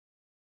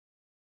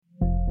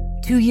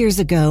2 years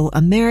ago,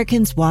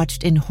 Americans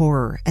watched in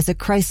horror as a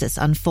crisis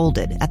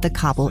unfolded at the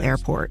Kabul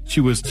airport.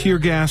 She was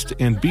tear-gassed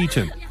and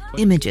beaten.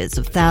 Images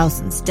of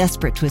thousands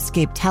desperate to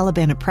escape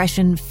Taliban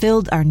oppression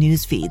filled our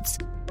news feeds.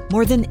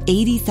 More than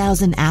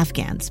 80,000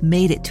 Afghans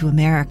made it to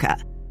America.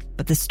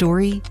 But the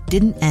story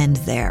didn't end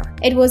there.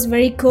 It was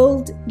very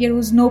cold. There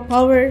was no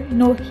power,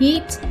 no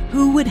heat.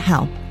 Who would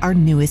help our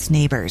newest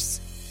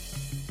neighbors?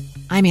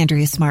 I'm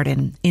Andrea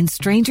Smartin. In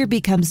Stranger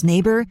Becomes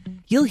Neighbor,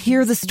 you'll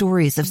hear the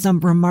stories of some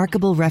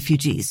remarkable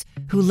refugees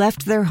who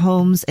left their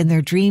homes and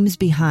their dreams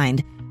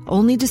behind,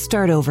 only to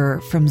start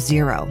over from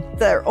zero.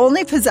 Their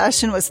only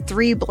possession was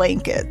 3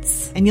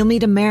 blankets. And you'll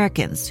meet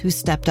Americans who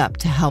stepped up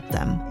to help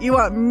them. You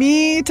want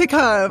me to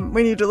come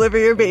when you deliver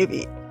your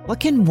baby. What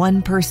can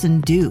one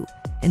person do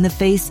in the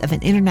face of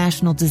an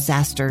international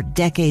disaster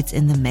decades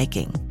in the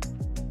making?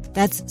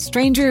 That's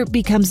Stranger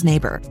Becomes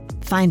Neighbor.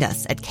 Find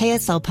us at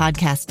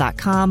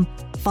kslpodcast.com.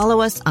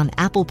 Follow us on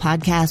Apple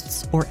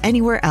Podcasts or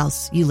anywhere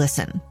else you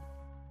listen.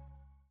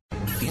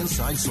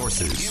 Inside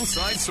Sources.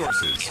 Inside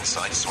Sources.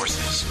 Inside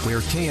Sources. Where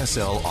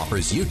KSL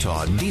offers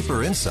Utah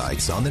deeper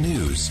insights on the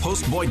news.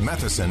 Host Boyd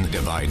Matheson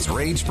divides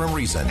rage from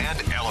reason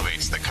and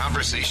elevates the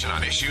conversation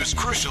on issues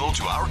crucial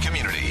to our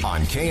community.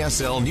 On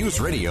KSL News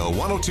Radio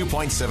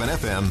 102.7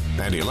 FM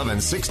and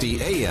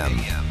 1160 AM.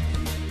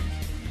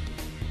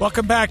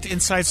 Welcome back to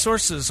Inside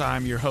Sources.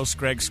 I'm your host,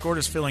 Greg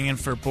Skordas, filling in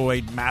for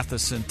Boyd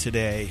Matheson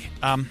today.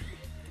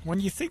 When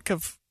you think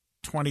of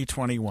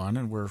 2021,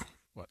 and we're,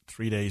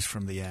 3 days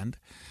from the end,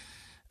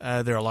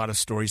 there are a lot of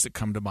stories that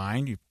come to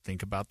mind. You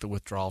think about the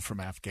withdrawal from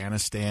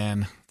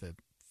Afghanistan, the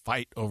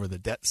fight over the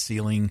debt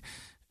ceiling,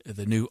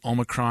 the new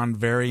Omicron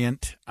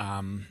variant,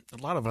 a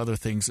lot of other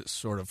things that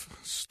sort of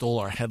stole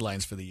our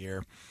headlines for the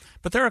year.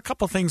 But there are a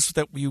couple things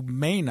that you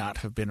may not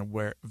have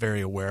been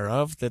very aware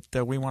of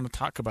that we want to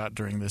talk about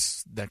during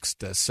this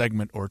next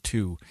segment or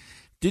two.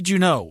 Did you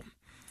know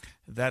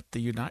that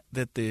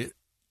the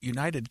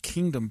United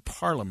Kingdom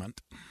Parliament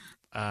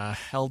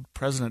held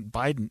President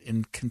Biden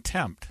in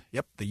contempt?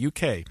 Yep, the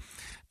UK.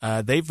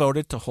 They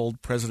voted to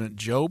hold President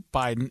Joe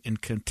Biden in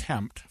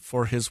contempt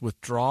for his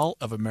withdrawal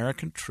of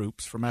American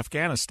troops from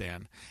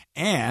Afghanistan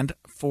and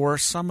for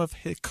some of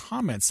his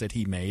comments that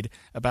he made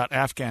about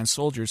Afghan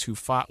soldiers who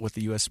fought with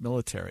the U.S.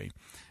 military.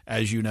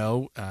 As you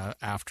know,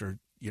 after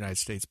the United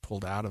States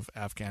pulled out of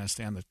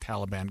Afghanistan, the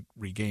Taliban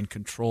regained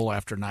control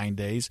after 9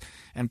 days,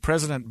 and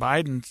President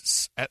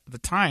Biden at the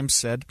time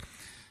said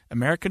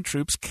American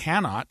troops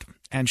cannot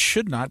and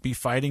should not be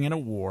fighting in a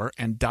war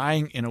and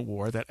dying in a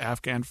war that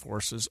Afghan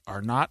forces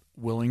are not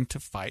willing to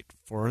fight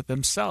for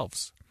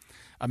themselves.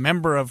 A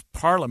member of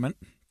Parliament,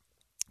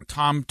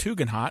 Tom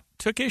Tugendhat,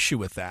 took issue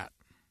with that.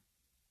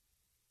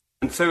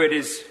 And so it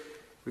is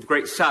with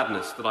great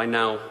sadness that I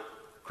now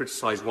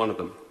criticise one of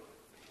them,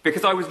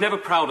 because I was never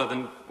prouder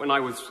than when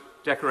I was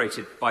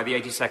decorated by the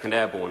 82nd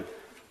Airborne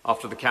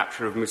after the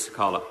capture of Musa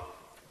Qala.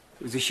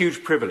 It was a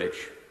huge privilege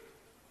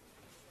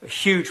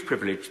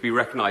to be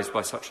recognised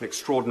by such an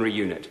extraordinary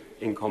unit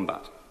in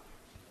combat,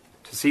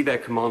 to see their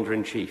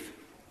commander-in-chief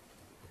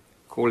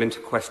call into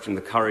question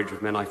the courage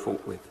of men I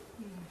fought with,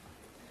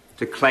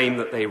 to claim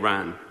that they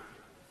ran.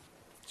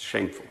 It's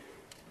shameful.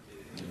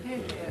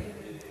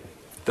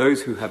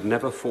 Those who have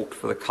never fought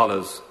for the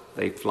colours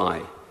they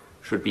fly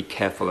should be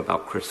careful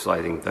about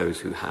criticising those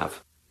who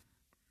have.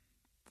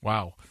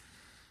 Wow.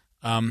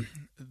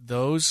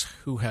 Those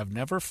who have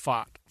never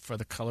fought for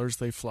the colors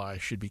they fly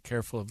should be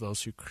careful of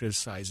those who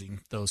criticizing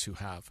those who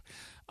have.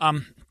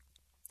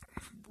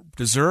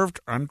 Deserved,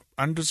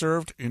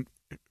 undeserved,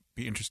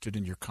 be interested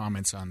in your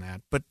comments on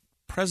that. But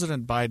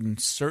President Biden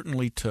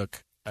certainly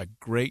took a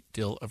great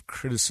deal of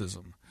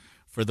criticism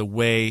for the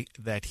way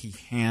that he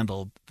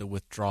handled the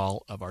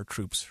withdrawal of our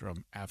troops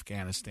from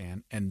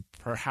Afghanistan, and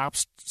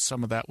perhaps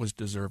some of that was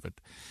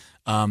deserved.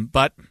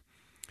 But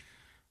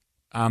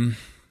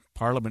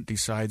Parliament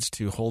decides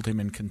to hold him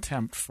in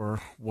contempt for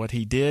what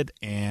he did,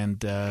 and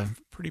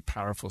pretty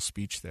powerful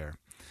speech there.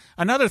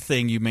 Another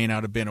thing you may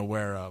not have been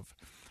aware of,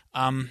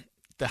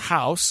 the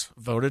House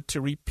voted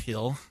to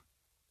repeal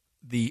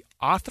the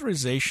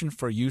Authorization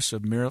for Use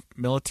of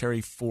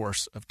Military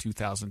Force of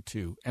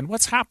 2002. And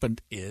what's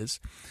happened is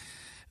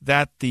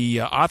that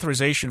the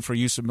Authorization for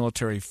Use of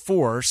Military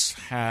Force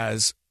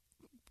has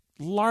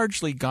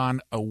largely gone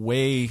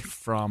away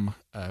from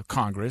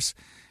Congress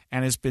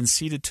and has been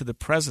ceded to the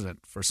president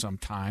for some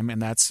time, and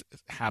that's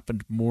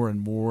happened more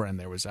and more, and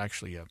there was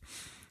actually a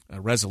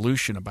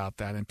resolution about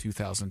that in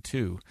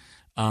 2002.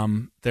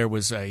 There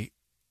was a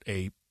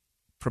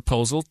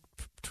proposal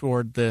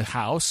toward the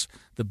House.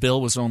 The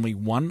bill was only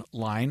one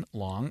line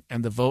long,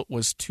 and the vote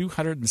was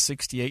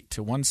 268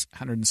 to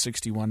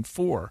 161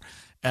 for.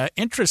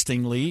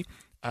 Interestingly,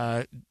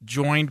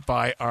 joined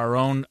by our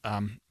own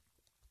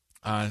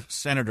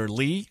Senator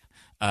Lee,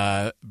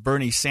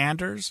 Bernie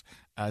Sanders,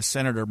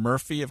 Senator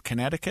Murphy of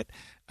Connecticut,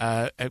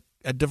 a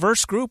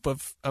diverse group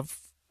of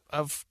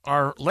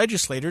our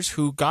legislators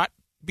who got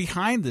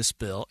behind this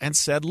bill and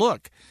said,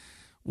 look,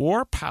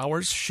 war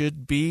powers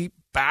should be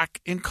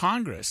back in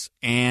Congress.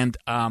 And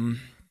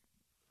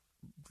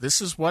this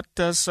is what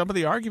some of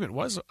the argument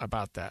was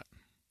about that.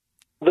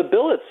 The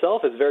bill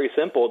itself is very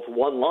simple. It's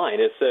one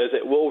line. It says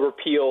it will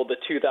repeal the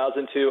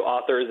 2002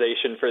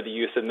 authorization for the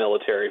use of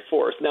military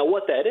force. Now,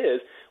 what that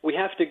is, we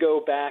have to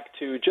go back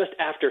to just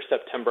after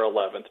September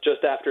 11th.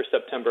 Just after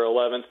September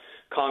 11th,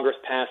 Congress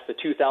passed the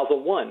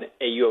 2001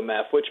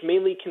 AUMF, which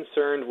mainly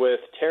concerned with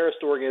terrorist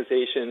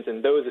organizations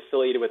and those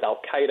affiliated with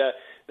al-Qaeda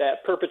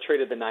that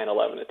perpetrated the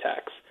 9/11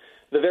 attacks.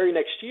 The very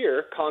next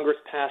year, Congress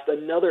passed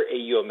another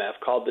AUMF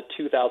called the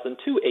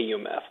 2002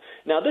 AUMF.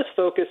 Now, this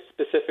focused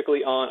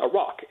specifically on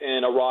Iraq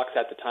and Iraq's,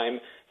 at the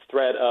time,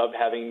 threat of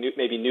having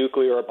maybe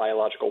nuclear or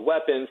biological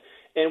weapons,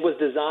 and was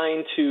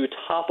designed to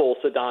topple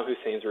Saddam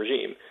Hussein's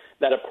regime.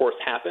 That, of course,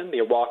 happened. The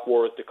Iraq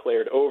War was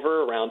declared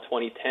over around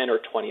 2010 or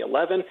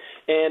 2011.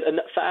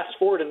 And fast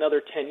forward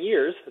another 10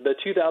 years, the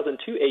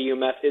 2002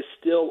 AUMF is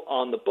still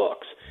on the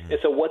books. And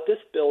so what this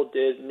bill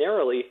did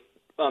narrowly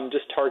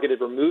just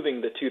targeted removing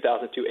the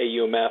 2002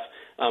 AUMF,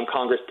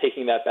 Congress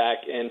taking that back,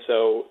 and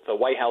so the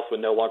White House would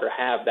no longer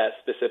have that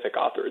specific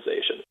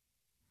authorization.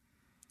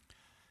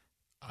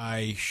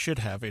 I should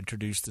have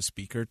introduced the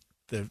speaker,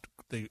 the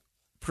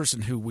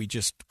person who we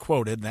just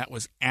quoted, and that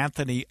was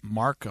Anthony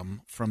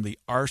Markham from the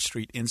R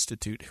Street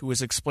Institute, who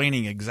was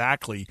explaining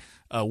exactly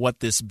what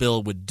this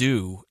bill would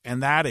do,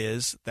 and that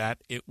is that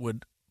it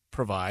would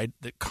provide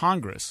that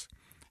Congress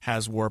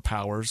has war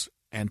powers,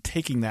 and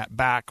taking that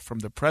back from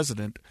the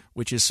president,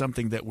 which is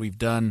something that we've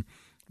done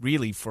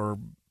really for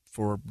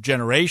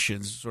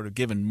generations, sort of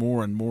given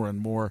more and more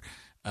and more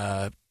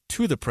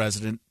to the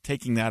president,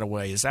 taking that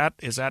away. Is that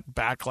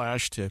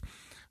backlash to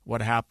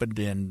what happened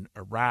in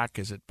Iraq?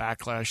 Is it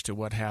backlash to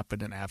what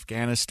happened in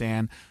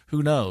Afghanistan?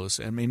 Who knows?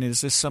 I mean, is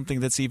this something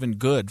that's even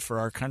good for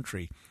our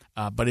country?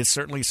 But it's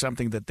certainly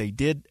something that they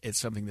did. It's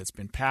something that's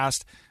been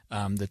passed.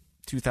 The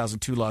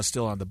 2002 law is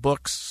still on the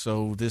books,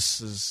 so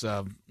this is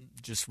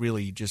just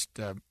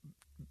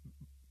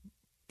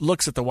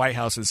looks at the White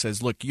House and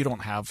says, look, you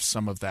don't have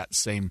some of that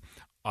same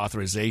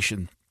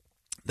authorization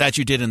that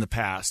you did in the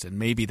past, and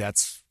maybe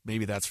that's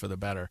for the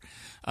better.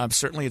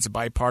 Certainly it's a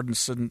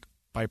bipartisan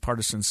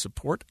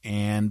support,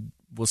 and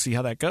we'll see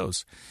how that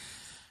goes.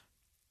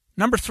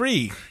 Number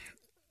 3,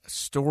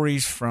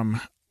 stories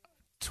from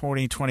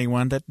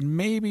 2021 that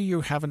maybe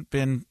you haven't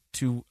been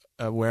too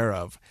aware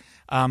of.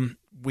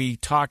 We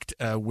talked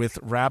with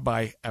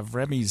Rabbi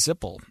Avremi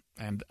Zippel,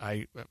 and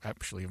I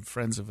actually am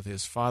friends with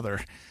his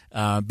father,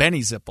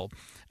 Benny Zippel,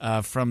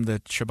 from the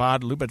Chabad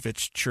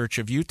Lubavitch Church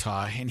of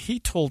Utah, and he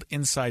told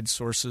Inside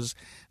Sources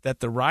that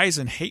the rise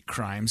in hate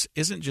crimes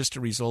isn't just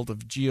a result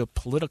of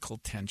geopolitical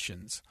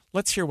tensions.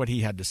 Let's hear what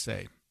he had to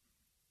say.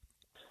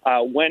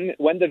 When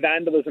the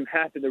vandalism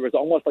happened, there was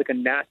almost like a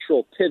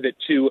natural pivot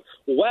to,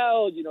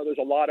 there's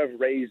a lot of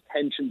raised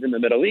tensions in the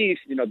Middle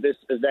East. This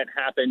event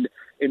happened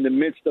in the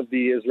midst of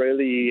the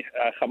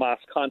Israeli-Hamas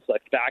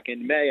conflict back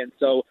in May. And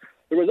so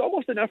there was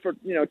almost an effort,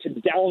 to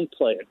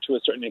downplay it to a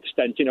certain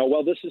extent.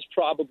 This is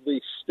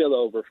probably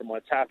spillover from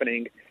what's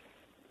happening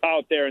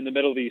out there in the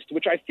Middle East,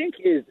 which I think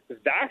is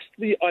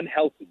vastly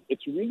unhealthy.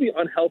 It's really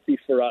unhealthy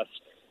for us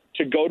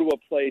to go to a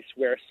place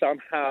where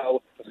somehow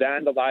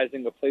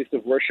vandalizing a place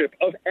of worship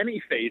of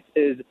any faith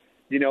is,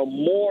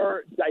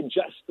 more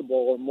digestible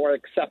or more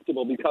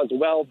acceptable because,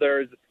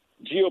 there's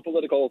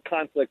geopolitical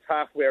conflict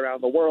halfway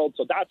around the world.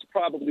 So that's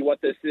probably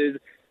what this is.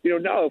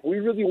 No, if we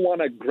really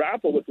want to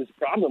grapple with this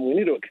problem, we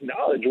need to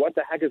acknowledge what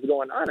the heck is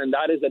going on. And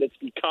that is that it's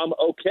become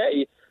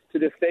okay to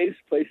deface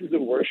places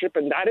of worship.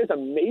 And that is a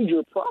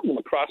major problem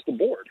across the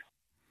board.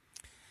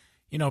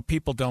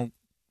 People don't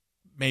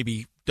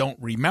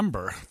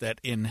remember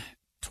that in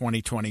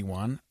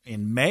 2021,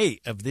 in May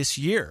of this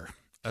year,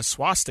 a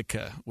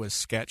swastika was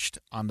sketched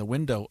on the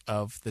window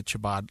of the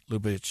Chabad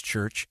Lubavitch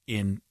Church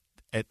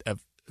at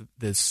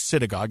the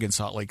synagogue in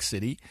Salt Lake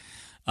City.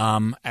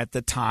 At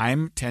the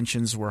time,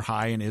 tensions were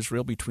high in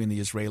Israel between the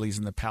Israelis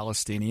and the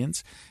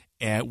Palestinians.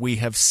 And we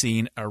have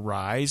seen a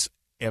rise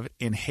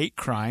in hate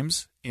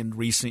crimes in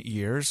recent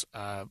years.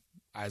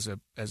 As a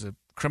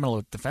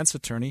criminal defense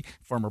attorney,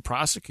 former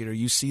prosecutor,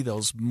 you see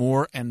those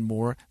more and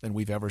more than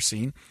we've ever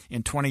seen.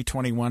 In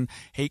 2021,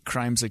 hate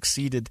crimes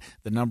exceeded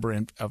the number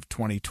of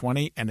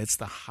 2020, and it's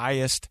the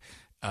highest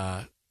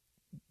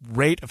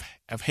rate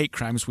of hate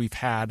crimes we've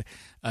had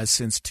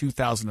since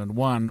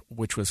 2001,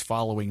 which was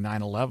following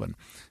 9/11.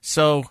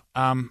 So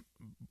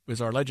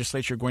is our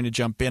legislature going to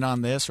jump in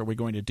on this? Are we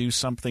going to do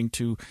something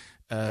to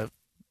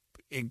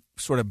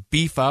sort of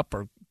beef up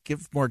or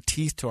give more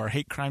teeth to our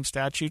hate crime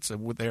statutes?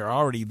 They're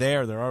already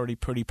there. They're already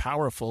pretty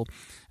powerful.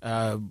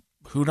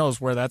 Who knows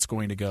where that's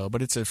going to go?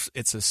 But it's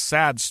a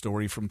sad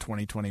story from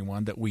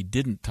 2021 that we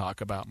didn't talk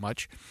about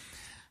much,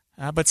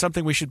 but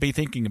something we should be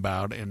thinking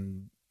about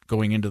and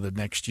going into the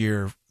next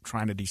year,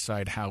 trying to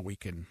decide how we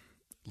can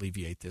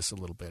alleviate this a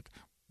little bit.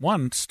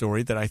 One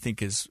story that I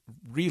think is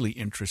really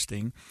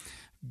interesting,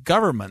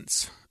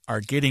 governments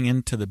are getting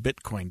into the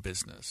Bitcoin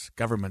business.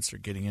 Governments are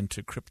getting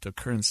into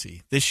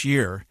cryptocurrency. This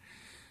year,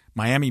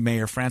 Miami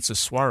Mayor Francis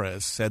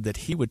Suarez said that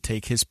he would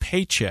take his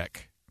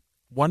paycheck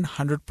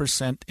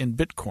 100% in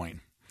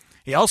Bitcoin.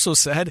 He also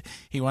said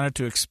he wanted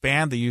to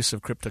expand the use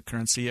of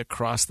cryptocurrency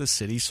across the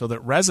city so that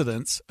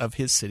residents of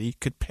his city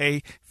could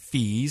pay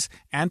fees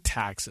and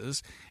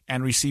taxes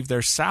and receive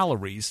their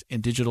salaries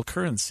in digital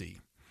currency.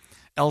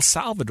 El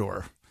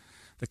Salvador,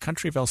 the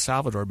country of El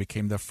Salvador,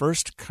 became the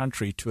first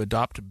country to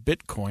adopt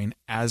Bitcoin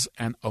as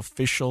an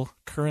official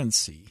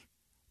currency.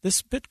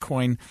 This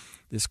Bitcoin,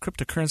 this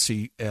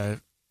cryptocurrency,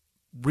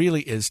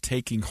 really is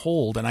taking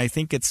hold, and I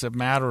think it's a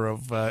matter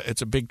of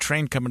it's a big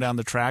train coming down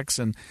the tracks,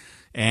 and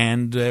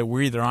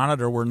we're either on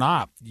it or we're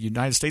not.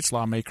 United States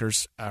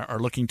lawmakers are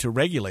looking to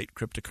regulate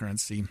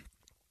cryptocurrency,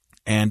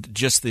 and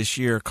just this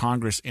year,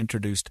 Congress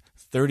introduced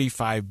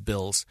 35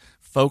 bills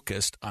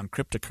focused on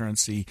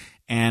cryptocurrency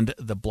and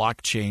the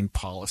blockchain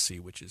policy,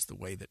 which is the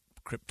way that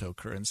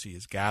cryptocurrency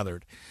is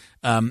gathered.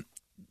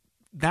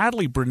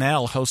 Natalie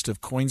Brunell, host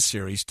of Coin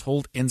Series,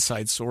 told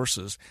Inside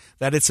Sources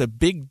that it's a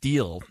big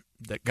deal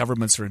that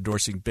governments are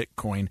endorsing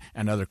Bitcoin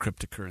and other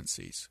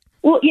cryptocurrencies.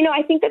 Well,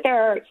 I think that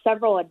there are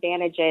several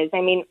advantages.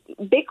 I mean,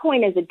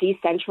 Bitcoin is a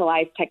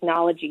decentralized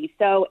technology,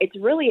 so it's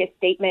really a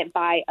statement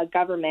by a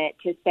government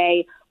to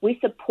say we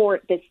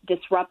support this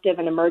disruptive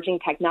and emerging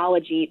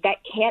technology that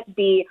can't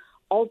be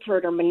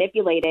altered or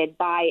manipulated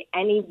by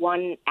any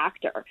one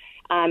actor.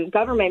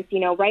 Governments,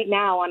 right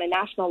now on a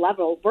national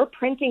level, we're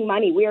printing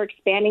money. We are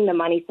expanding the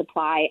money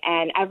supply,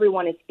 and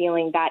everyone is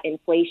feeling that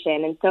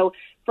inflation. And so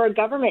for a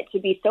government to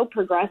be so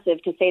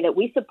progressive to say that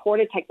we support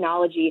a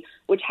technology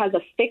which has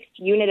a fixed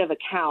unit of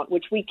account,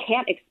 which we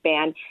can't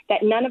expand,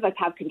 that none of us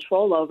have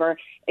control over,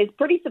 is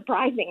pretty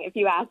surprising if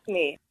you ask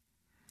me.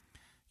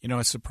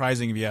 It's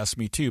surprising if you ask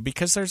me too,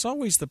 because there's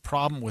always the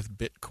problem with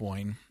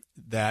Bitcoin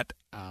that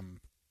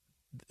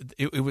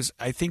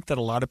I think that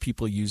a lot of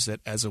people use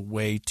it as a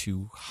way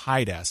to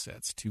hide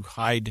assets, to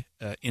hide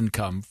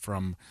income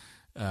from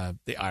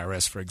the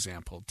IRS, for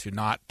example, to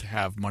not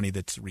have money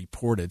that's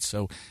reported.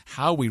 So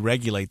how we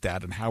regulate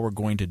that and how we're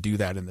going to do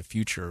that in the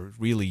future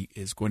really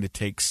is going to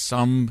take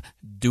some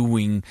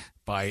doing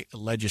by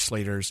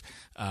legislators,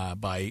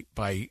 by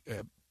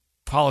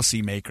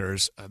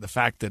policymakers. The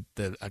fact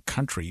that a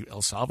country,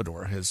 El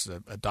Salvador, has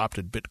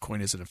adopted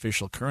Bitcoin as an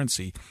official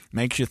currency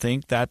makes you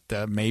think that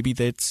maybe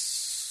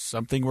that's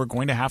something we're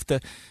going to have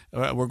to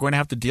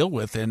deal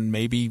with, and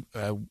maybe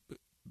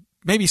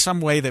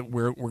some way that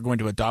we're going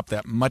to adopt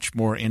that much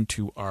more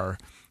into our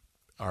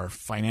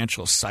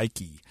financial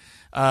psyche.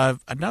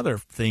 Another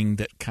thing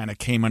that kind of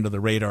came under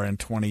the radar in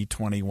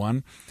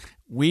 2021,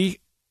 we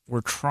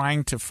were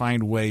trying to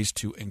find ways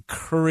to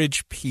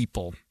encourage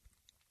people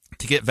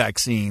to get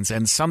vaccines,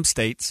 and some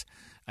states,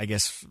 I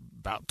guess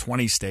about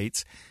 20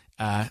 states,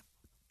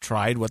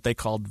 tried what they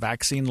called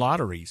vaccine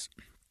lotteries.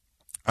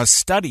 A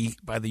study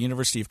by the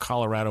University of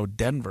Colorado,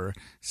 Denver,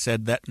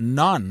 said that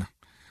none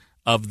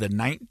of the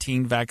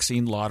 19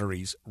 vaccine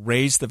lotteries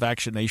raised the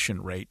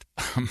vaccination rate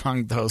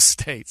among those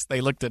states.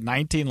 They looked at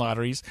 19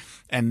 lotteries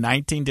and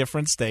 19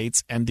 different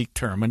states and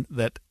determined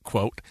that,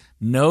 quote,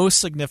 no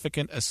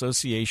significant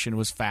association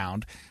was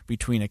found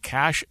between a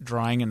cash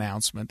drawing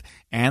announcement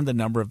and the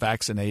number of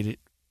vaccinations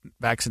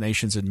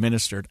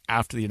administered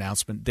after the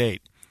announcement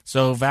date.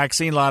 So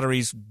vaccine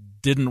lotteries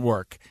didn't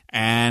work,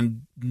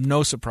 and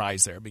no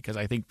surprise there, because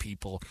I think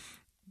people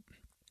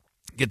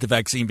get the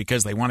vaccine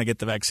because they want to get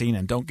the vaccine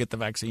and don't get the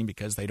vaccine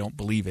because they don't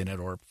believe in it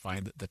or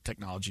find that the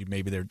technology,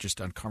 maybe they're just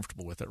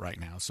uncomfortable with it right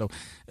now. So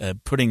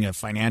putting a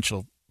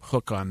financial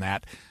hook on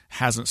that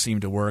hasn't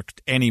seemed to work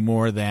any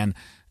more than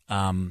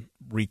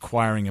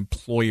requiring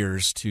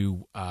employers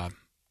to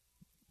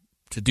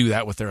do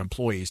that with their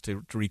employees,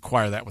 to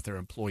require that with their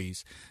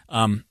employees.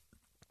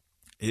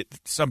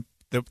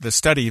 The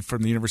study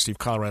from the University of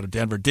Colorado,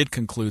 Denver, did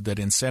conclude that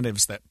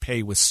incentives that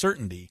pay with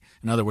certainty,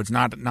 in other words,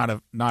 not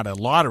a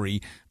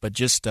lottery, but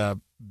just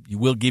you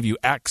will give you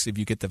X if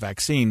you get the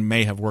vaccine,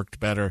 may have worked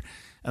better.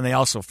 And they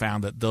also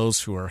found that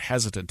those who are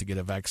hesitant to get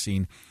a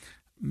vaccine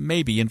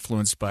may be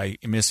influenced by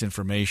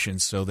misinformation,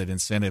 so that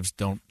incentives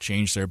don't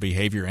change their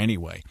behavior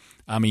anyway.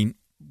 I mean,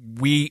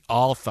 we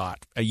all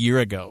thought a year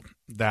ago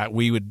that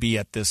we would be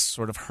at this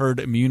sort of herd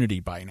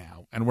immunity by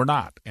now, and we're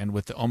not. And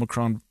with the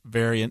Omicron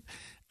variant,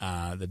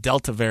 the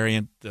Delta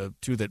variant, the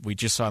two that we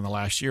just saw in the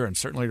last year, and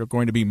certainly there are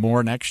going to be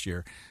more next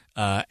year,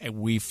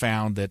 we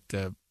found that,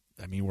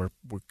 we're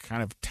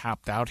kind of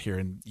tapped out here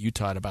in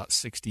Utah at about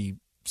 65%,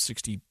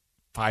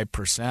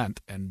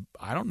 and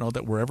I don't know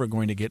that we're ever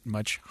going to get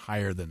much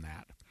higher than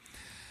that.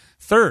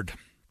 Third,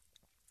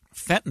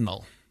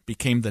 fentanyl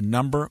became the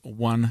number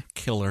one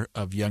killer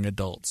of young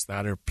adults.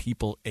 That are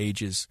people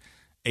ages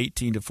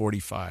 18 to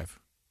 45.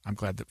 I'm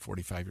glad that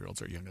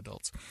 45-year-olds are young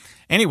adults.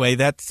 Anyway,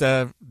 that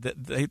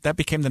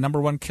became the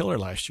number one killer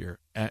last year.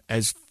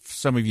 As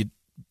some of you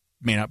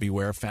may not be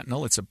aware of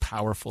fentanyl, it's a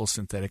powerful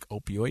synthetic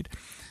opioid.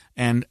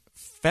 And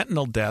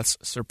fentanyl deaths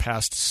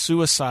surpassed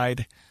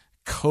suicide,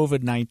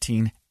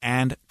 COVID-19,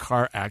 and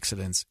car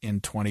accidents in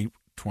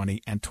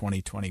 2020 and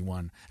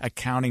 2021,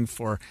 accounting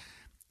for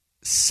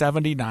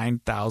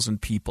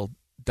 79,000 people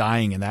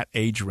dying in that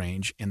age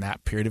range in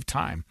that period of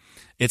time.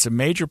 It's a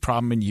major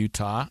problem in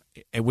Utah,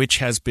 which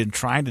has been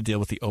trying to deal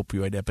with the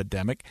opioid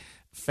epidemic.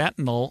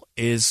 Fentanyl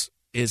is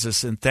is a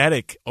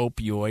synthetic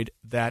opioid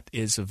that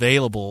is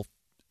available.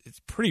 It's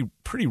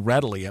pretty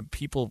readily.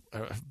 People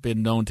have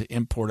been known to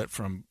import it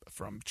from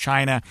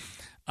China.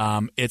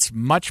 It's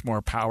much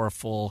more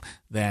powerful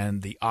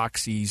than the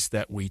oxys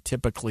that we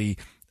typically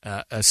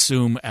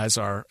assume as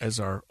our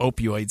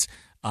opioids,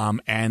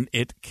 and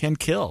it can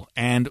kill.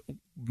 And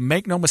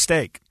make no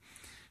mistake,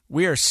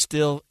 we are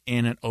still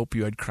in an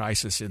opioid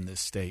crisis in this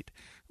state.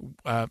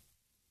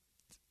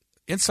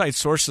 Inside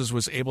Sources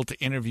was able to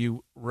interview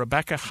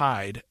Rebecca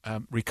Hyde,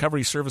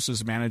 Recovery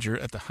Services Manager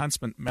at the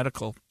Huntsman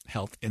Medical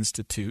Health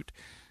Institute,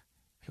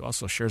 who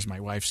also shares my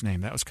wife's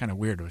name. That was kind of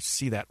weird to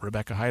see that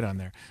Rebecca Hyde on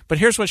there. But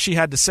here's what she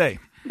had to say.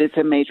 It's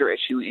a major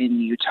issue in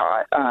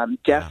Utah.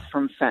 Deaths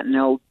from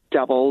fentanyl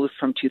doubled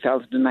from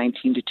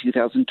 2019 to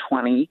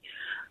 2020.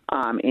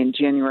 In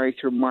January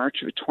through March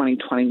of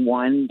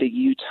 2021, the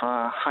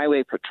Utah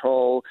Highway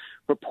Patrol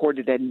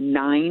reported a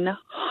 900%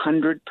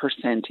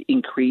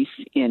 increase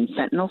in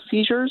fentanyl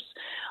seizures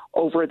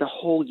over the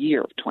whole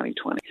year of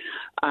 2020.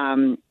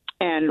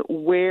 And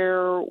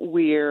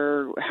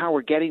how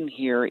we're getting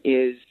here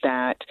is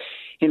that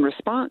in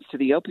response to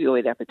the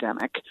opioid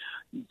epidemic,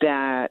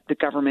 that the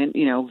government,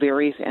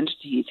 various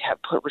entities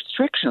have put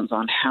restrictions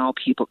on how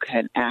people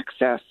can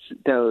access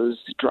those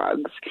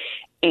drugs.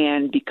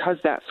 And because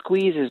that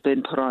squeeze has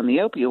been put on the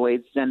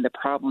opioids, then the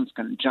problem's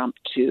going to jump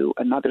to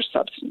another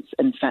substance,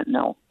 and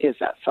fentanyl is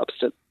that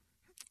substance.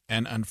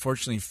 And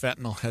unfortunately,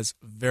 fentanyl has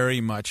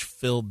very much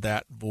filled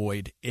that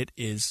void. It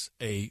is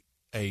a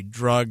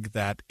drug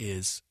that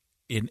is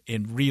in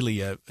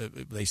really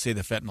they say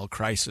the fentanyl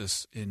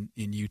crisis in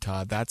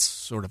Utah. That's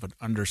sort of an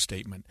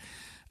understatement.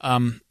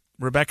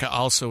 Rebecca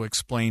also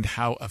explained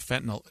how a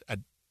fentanyl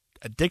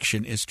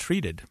addiction is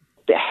treated.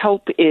 The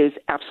help is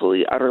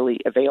absolutely, utterly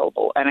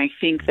available. And I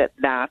think that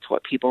that's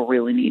what people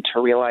really need to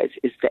realize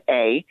is that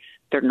A,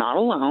 they're not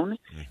alone.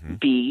 Mm-hmm.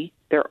 B,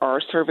 there are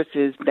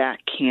services that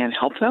can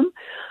help them.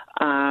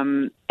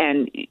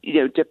 And,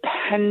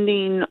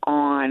 depending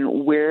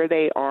on where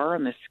they are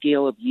on the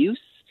scale of use,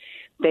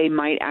 they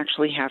might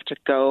actually have to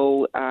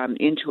go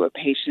into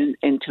an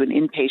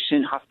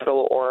inpatient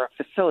hospital or a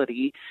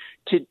facility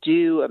to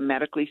do a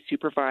medically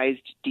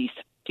supervised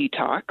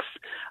detox.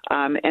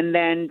 And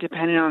then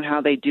depending on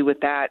how they do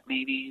with that,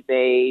 maybe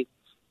they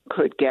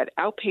could get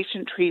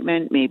outpatient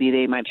treatment. Maybe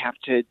they might have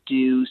to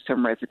do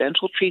some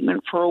residential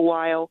treatment for a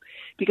while,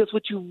 because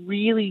what you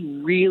really,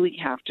 really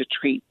have to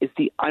treat is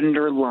the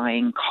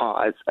underlying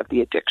cause of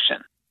the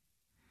addiction.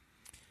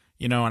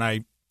 And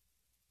I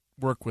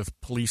work with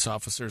police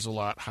officers a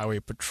lot, Highway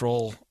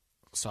Patrol,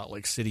 Salt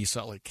Lake City,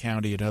 Salt Lake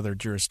County, and other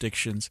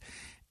jurisdictions.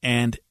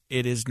 And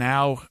it is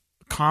now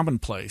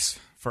commonplace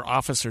for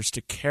officers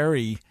to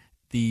carry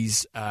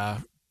these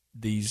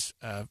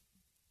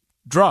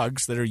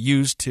drugs that are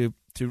used to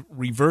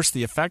reverse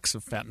the effects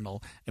of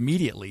fentanyl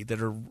immediately,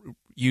 that are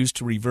used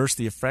to reverse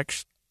the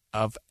effects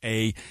of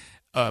an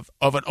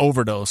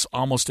overdose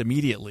almost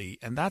immediately.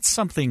 And that's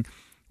something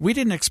we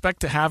didn't expect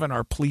to have in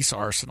our police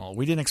arsenal.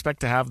 We didn't expect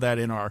to have that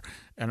in our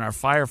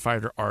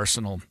firefighter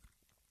arsenal.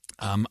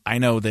 I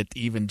know that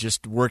even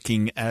just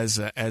working as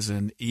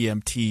an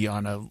EMT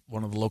on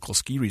one of the local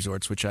ski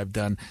resorts, which I've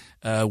done,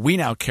 we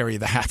now carry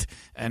that.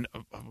 And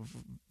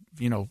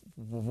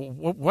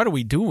what are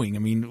we doing? I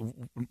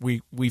mean,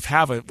 we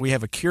have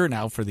a cure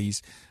now for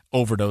these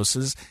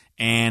overdoses,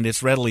 and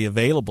it's readily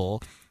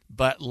available.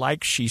 But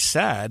like she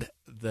said,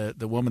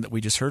 the woman that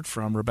we just heard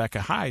from,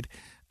 Rebecca Hyde,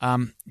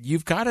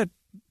 you've got to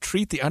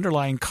treat the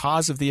underlying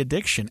cause of the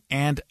addiction,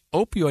 and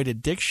opioid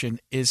addiction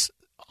is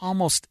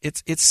almost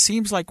it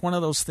seems like one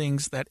of those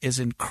things that is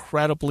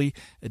incredibly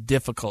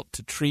difficult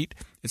to treat.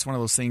 It's one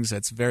of those things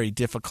that's very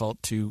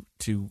difficult to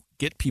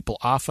get people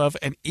off of.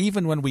 And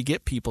even when we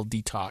get people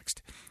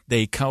detoxed,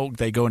 they go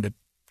into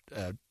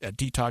a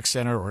detox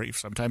center, or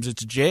sometimes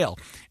it's jail,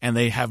 and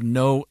they have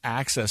no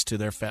access to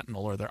their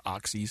fentanyl or their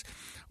oxys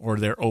or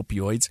their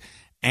opioids.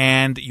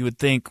 And you would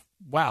think,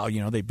 wow,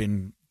 they've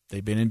been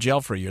in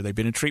jail for a year, they've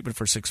been in treatment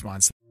for 6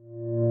 months.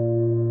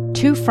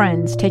 Two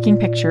friends taking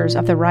pictures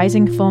of the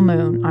rising full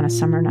moon on a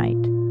summer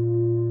night.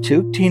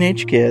 Two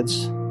teenage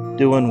kids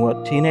doing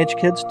what teenage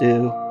kids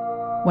do.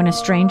 When a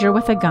stranger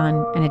with a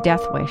gun and a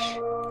death wish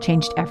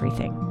changed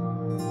everything.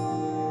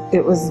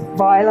 It was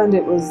violent,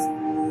 it was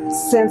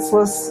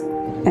senseless,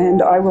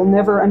 and I will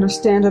never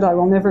understand it, I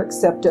will never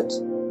accept it.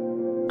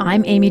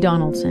 I'm Amy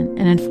Donaldson,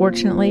 and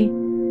unfortunately,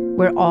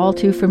 we're all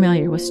too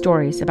familiar with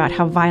stories about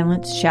how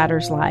violence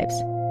shatters lives.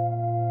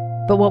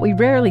 But what we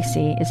rarely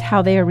see is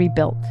how they are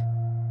rebuilt.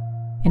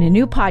 In a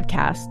new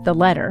podcast, The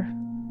Letter,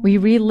 we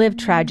relive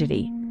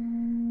tragedy,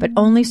 but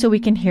only so we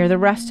can hear the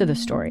rest of the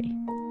story.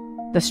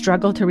 The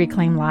struggle to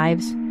reclaim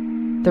lives,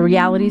 the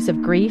realities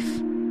of grief,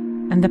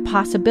 and the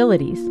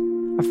possibilities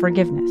of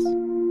forgiveness.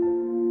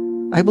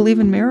 I believe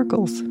in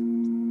miracles.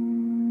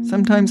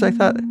 Sometimes I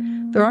thought,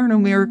 there are no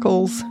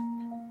miracles.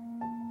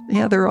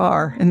 Yeah, there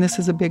are, and this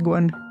is a big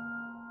one.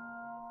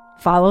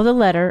 Follow The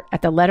Letter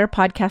at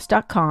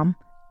theletterpodcast.com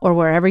or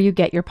wherever you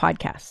get your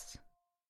podcasts.